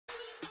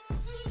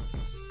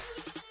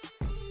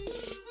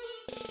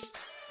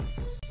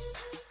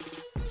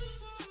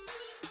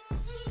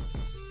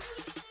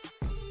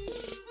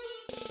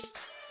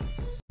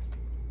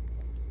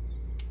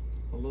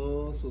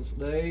so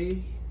today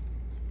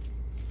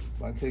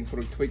bạn thấy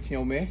fruit quick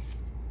nhiều mấy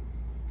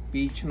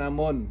pi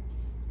Chanmolly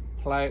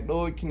play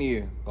đôi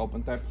kia có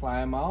vấn đề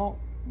play máu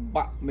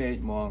bạc mệt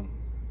mòn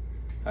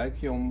hãy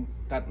khi ông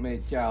cắt mệt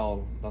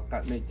chào đó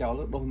cắt mệt chào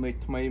lúc đôi mệt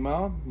thay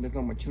máu được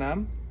trong một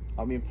năm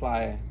ở miền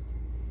play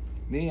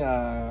ní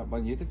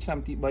bằng gì tới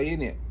năm tí bảy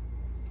nè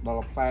đó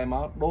là play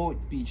máu đôi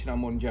pi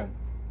Chanmolly chẳng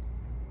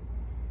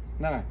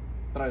nè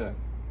trời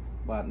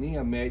và ní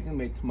là mệt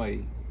thay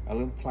ở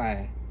lên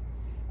play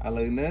ở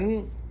lời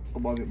nướng có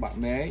bao nhiêu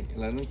bạn mấy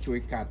là nó chui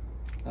cắt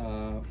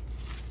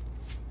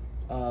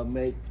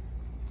mệt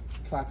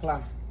khá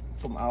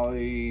cũng ao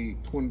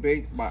thun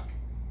bê bạn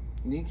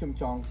ní kem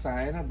tròn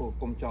sái nó bộ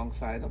kem tròn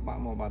sái nó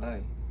bạn mò vào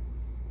đây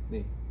nè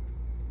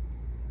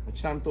một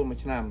trăm tuần một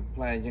năm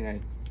play như này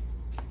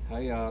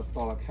thấy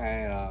to là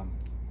khai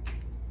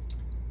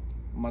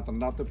mà tầm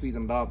đọc tới phi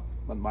tầm đọc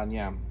bạn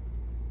nhảm.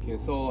 Okay,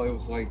 so it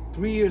was like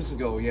 3 years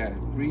ago,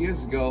 3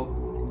 years ago,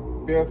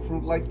 bear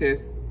fruit like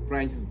this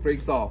branches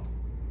breaks off.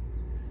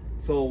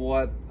 So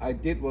what I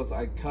did was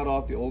I cut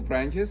off the old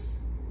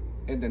branches,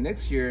 and the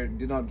next year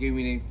did not give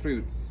me any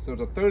fruits. So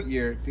the third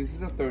year, this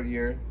is the third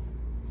year,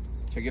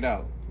 check it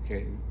out.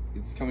 Okay,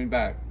 it's coming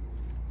back.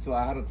 So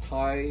I had to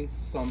tie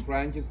some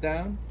branches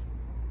down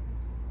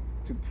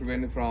to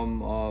prevent it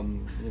from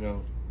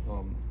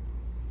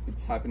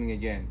it's happening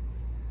again.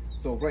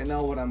 So right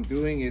now what I'm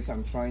doing is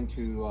I'm trying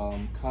to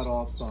cut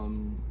off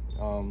some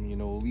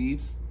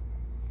leaves,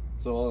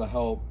 so it'll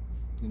help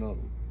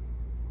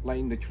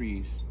lighten the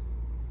trees.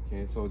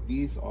 Okay, so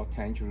these are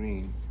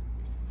tangerine.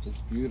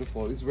 It's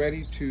beautiful. It's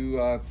ready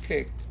to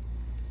pick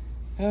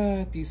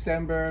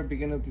December,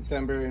 beginning of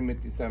December and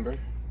mid-December,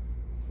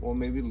 or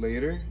maybe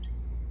later.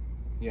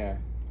 Yeah.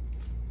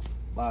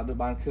 Và được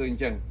bán khơi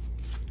chẳng.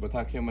 Bởi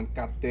thật khi mình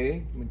cắt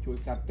tế, mình chui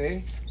cắt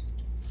tế.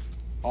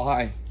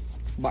 Hai,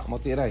 bạn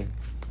một tí đây.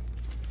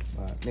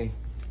 Nè,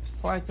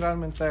 khoai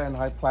tràn mình tên,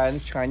 hai plan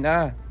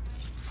China.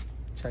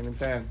 China mình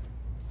tên.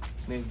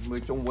 Nè, mới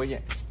trông với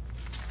vậy.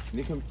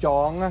 Nè kem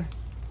chong á.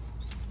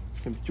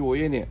 Kem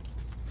chuối nè.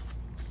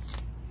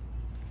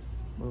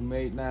 Mà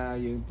mệt na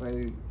យើងត្រូវ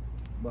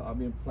បើអត់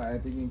មានផ្លែ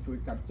ទៅយើងជួយ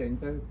កាត់ចេញ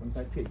ទៅប៉ុន្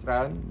តែភាគច្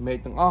រើនមេឃ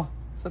ទាំងអស់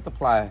សិតតែ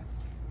ផ្លែ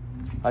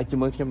ហើយជា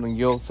មួយខ្ញុំនឹង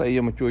យកស្អីយ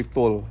កមកជួយទ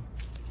ល់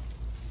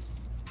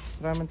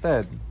ច្រើនមែនតើ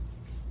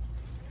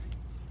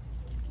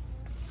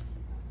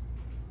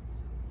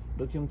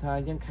ដូចខ្ញុំថា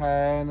អញ្ចឹងខែ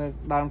នៅ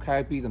ដើមខែ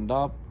2ដណ្ដ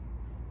ប់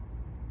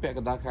ពាក់ក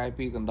ណ្ដាលខែ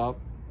2ដណ្ដប់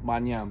បា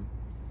នញ៉ាំ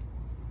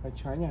ហើយ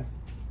ឆ្ងាញ់ណា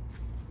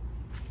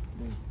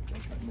នេះ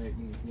កាត់មេឃ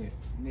នេះ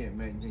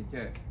មេឃនេះ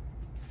ចេះ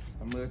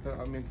មើលទៅ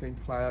អត់មានឃើញ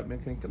ផ្លែអត់មាន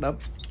ឃើញក្តឹប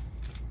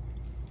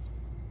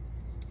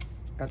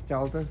កាត់ចោ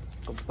លទៅ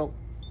កុំ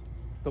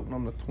ទុក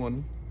នំទៅធ្ងន់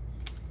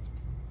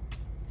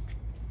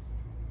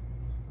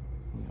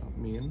នេះអត់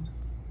មាន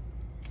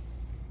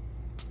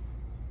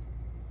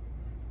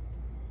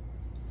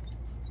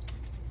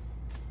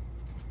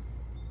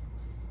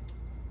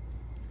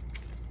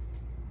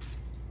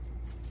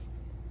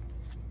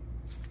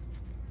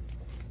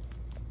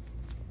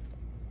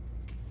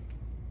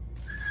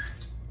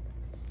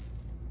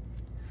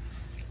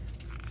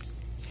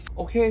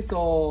Okay, so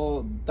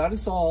that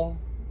is all.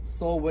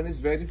 So when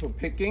it's ready for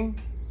picking,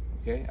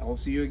 okay, I will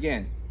see you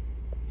again.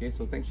 Okay,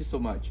 so thank you so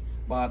much.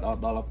 Và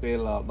đó làពេល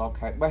ដល់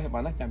ខែ3បា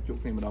ទណាចាំជួប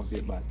គ្នាម្ដងទៀ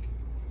តបាទ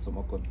សូម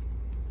អរគុណ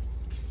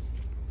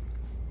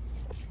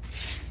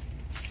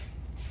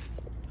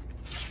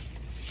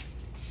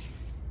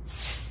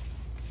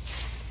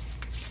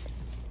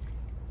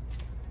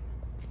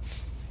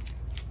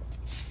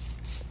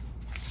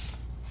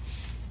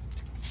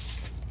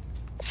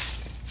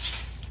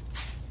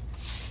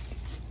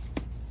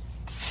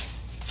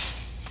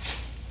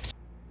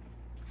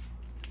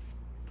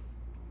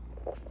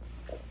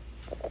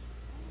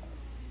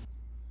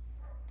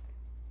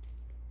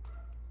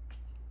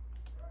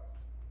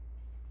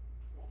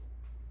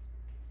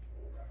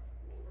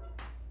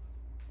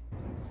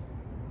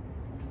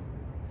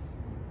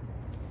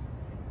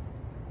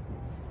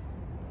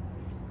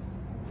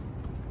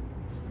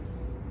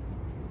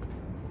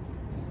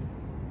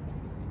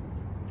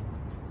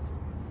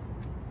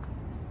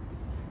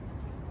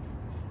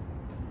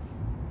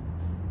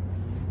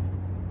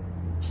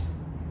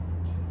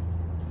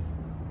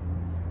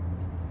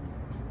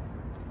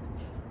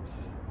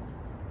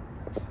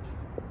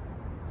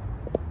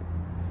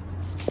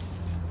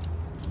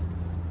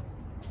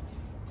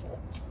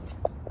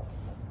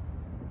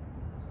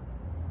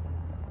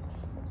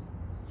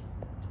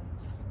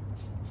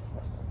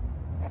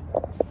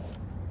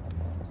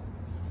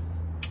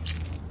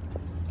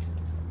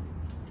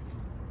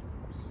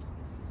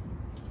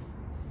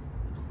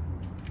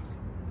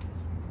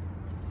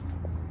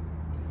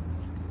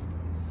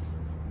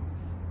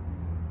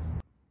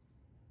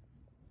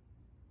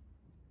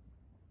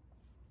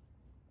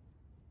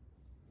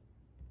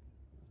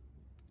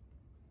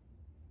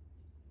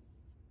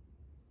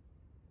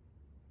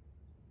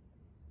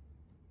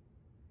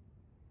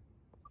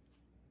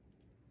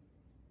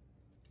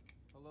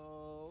Hello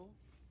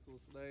សួ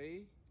ស្តី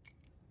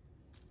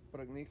ព្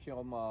រឹកនេះខ្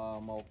ញុំ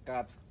មកកា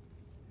ត់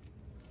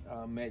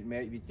mẹ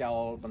bị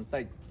chào bắn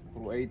tịch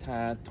rồi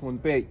thà thôn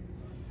pê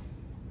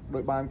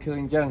đội ban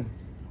khơi chăng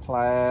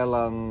là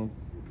lần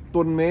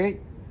tuần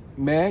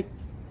mẹ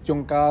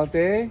trồng cao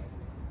tế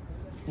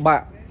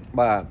bạ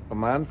ประ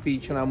มาณปี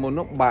ชนะมุน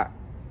บะ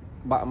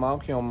máu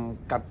khi ông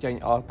cắt chanh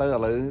ở tới là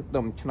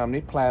đầm năm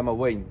nít play mà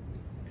វិញ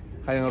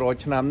hay rồi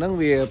năm nắng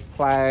về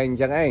play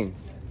chẳng anh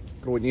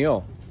rồi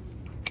nhiều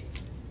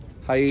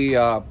hay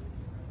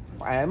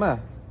phải mà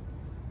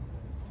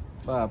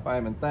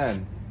phải mình tên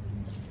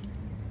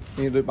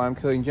นี่โดยบาน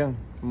เคยจัง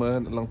เมื่อ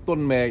หลังต้น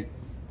เมฆ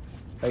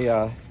ไอ้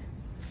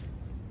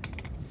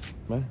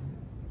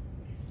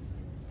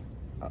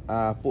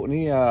phụ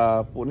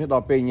นี่ดอ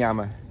กเป็นยาม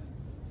อ่ะ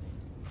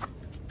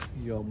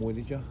giờ mùi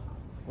đi chưa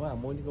quá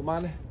mùi đi có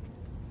bán đấy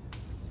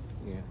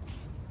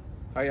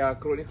hay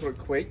cối đi cối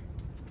quấy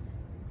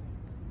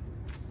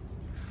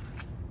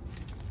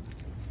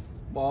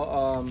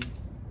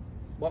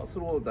bỏ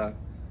số ta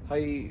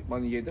hay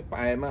bằng gì tới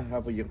bài mà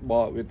hay phải giật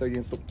bỏ vì tôi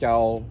dân tục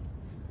chào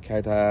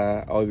khai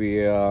thà ở vì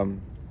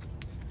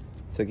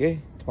sao cái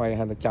thoại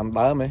hay là chăm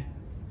đá mấy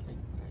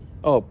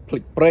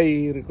phịch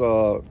spray rồi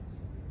có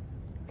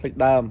phịch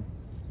đam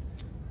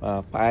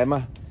phải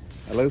mà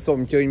lấy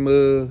xôm chơi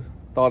mưa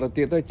to đầu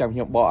tiên tới chăm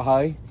nhộng bọ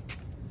hơi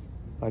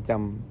và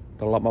chăm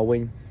tàu lọt màu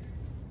wing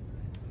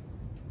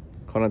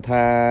còn là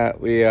tha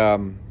vì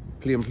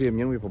phim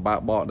những việc của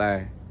bạn bọ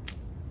đài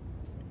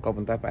còn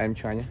mình ta phải em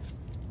trai nhé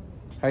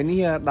hay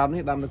ní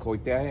đâm được khối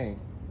té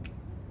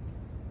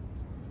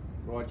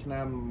rồi cho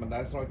nam mình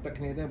đã soi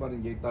tất này thế bao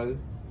nhiêu từ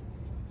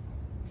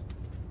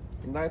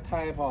mình đã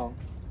thay phòng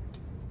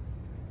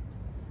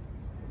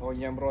rồi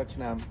nhằm rồi cho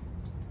nam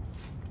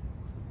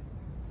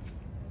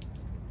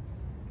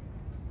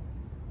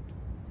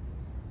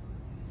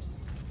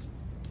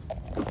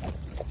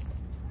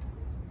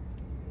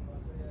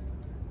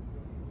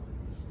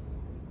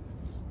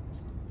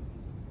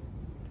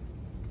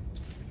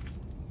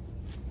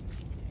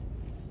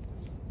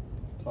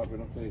thọt với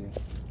nó khơi nhỉ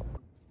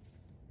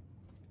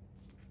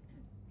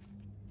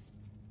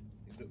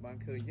được ban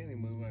khơi chứ thì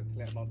mưa mà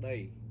lẹ lọt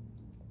đây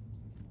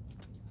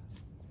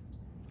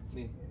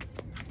nè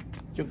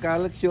chúng ta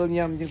lắc chiêu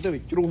nhầm chúng tôi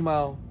phải trum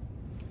màu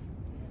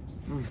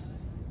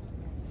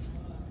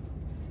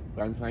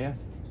bạn thấy nhá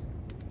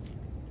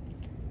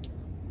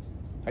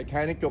hãy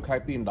khai nó chụp hai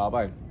pin đó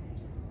vậy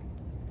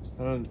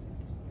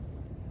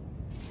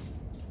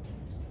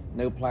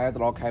nếu play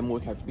tao khai mũi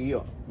khai pí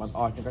mà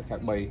o cho các khai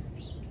bầy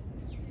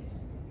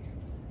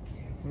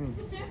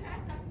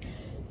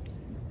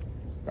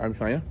em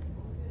thấy nhá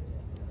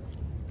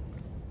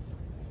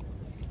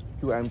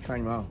chú em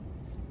xanh vào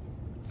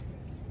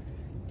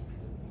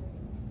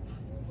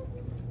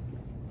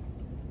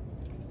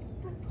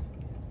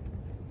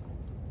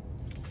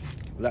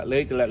lại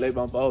lấy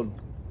bóng bồn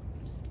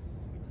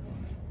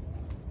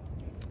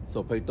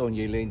sổ phây tôn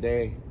gì lên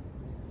đây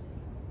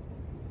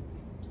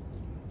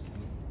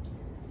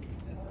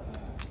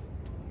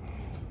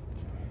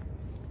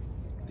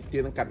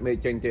kia nó cắt mê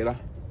chênh chê đó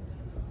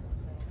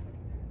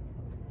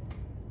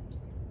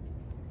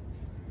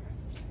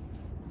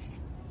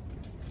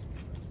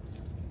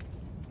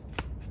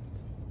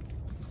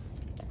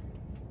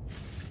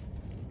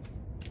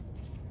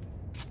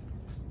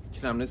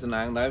nằmในสน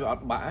ามđấy và ọt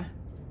bã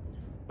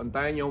bàn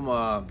tay nhưng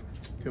mà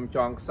kim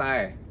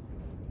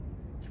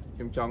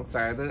tròn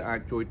xe tới ai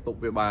chui tục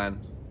về bàn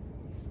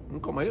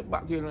không có mấy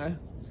bạn kia nữa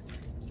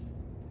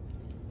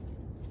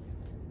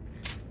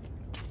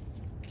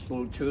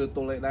tôi chưa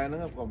tôi lại đây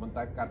nữa còn bàn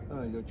tay cắt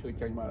rồi chơi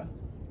tranh mà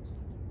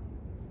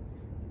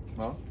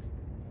đó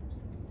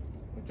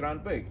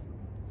tràn big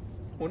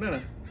muốn này nè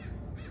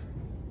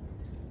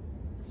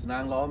สนา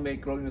มล้อเม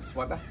โครยูส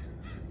วัสดิ์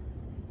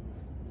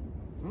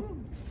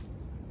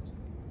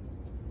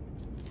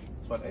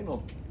vật ấy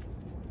nộp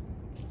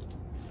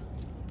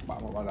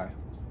bạn một vào này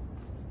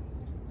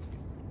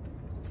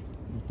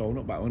tố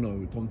nó bảo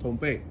nổi thôm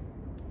pê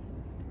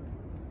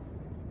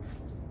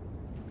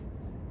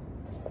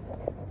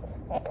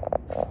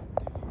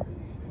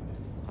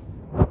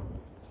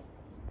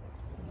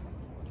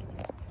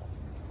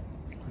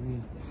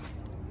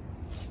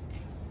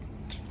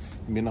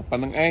miền apa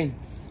nang anh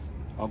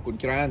ở cồn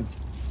tràn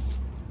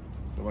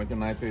rồi cho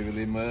này về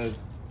lên mơ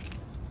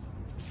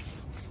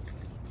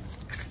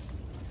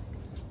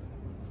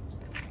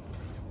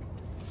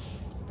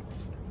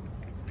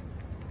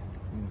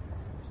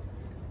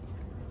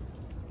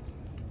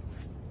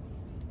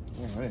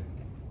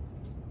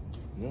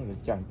rất là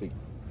tràn tịnh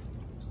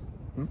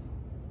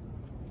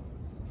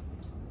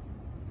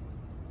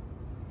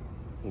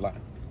lại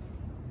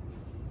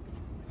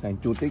sành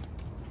chu tích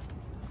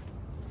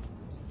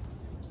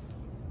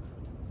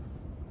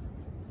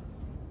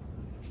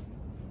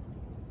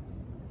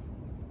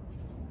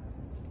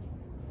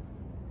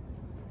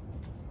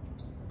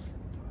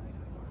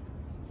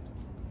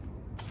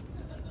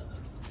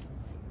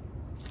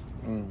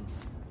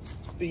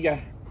đi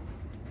ra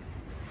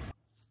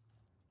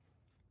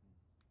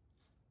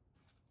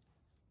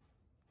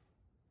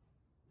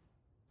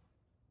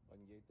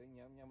tới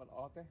nhắmมันอ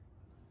อส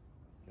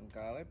จนก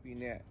าแล้วปี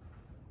เนี่ย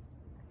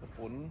ผ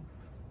ล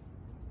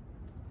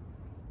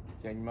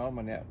chanh máu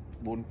mà nè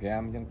 4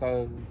 gram chân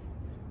tơ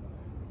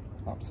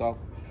hộp sọc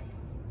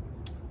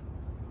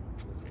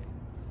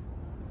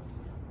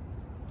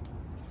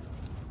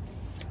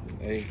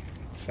đây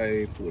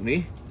khai phụ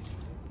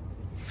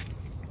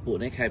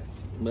này khai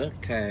mới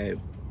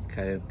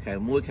khai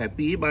môi khai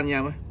pí ban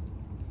nhau á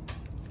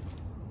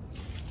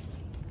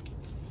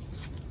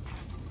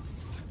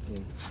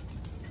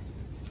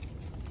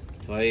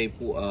rồi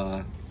phụ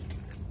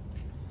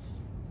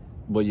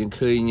bởi những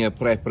khi nhà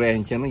pre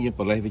chẳng nó như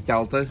bởi lại bị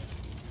trao tới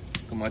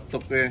còn mà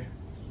tục cái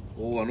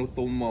nó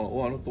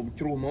tôm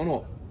chua món nọ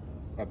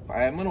cả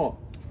phải món nọ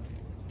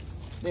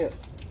nè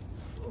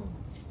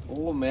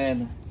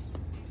man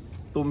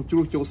tôm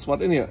chua chua swat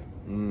đấy nè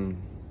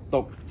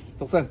tục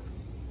xanh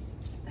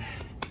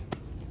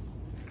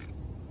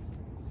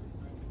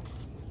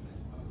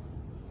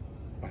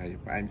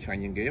phải em chạy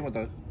những ghế mà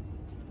tôi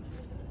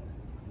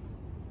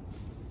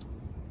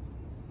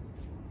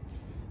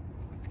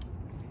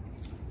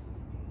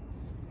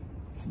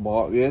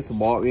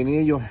bỏ về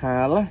ní vô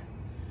hà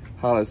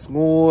là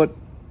smooth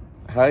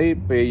thấy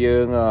bây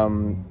giờ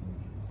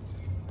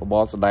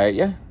bỏ sợi đáy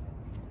á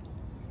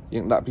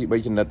nhưng đã bị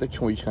bây giờ nó tới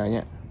chui trái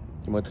nhá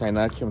chỉ mới thay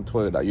nó khi mà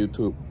thuê đã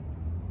YouTube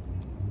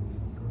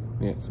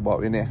nè bỏ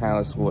về này hà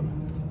là smooth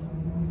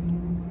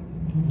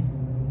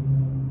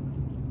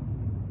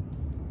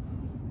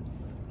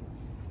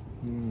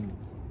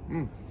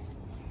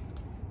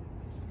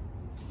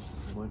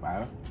mới phải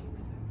đó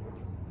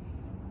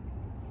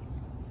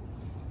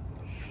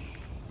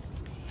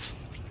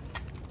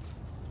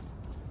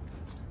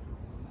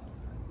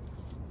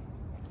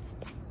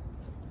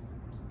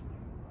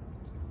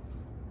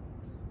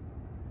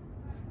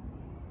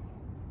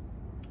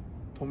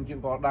không chỉ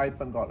có đây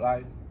phần còn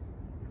đây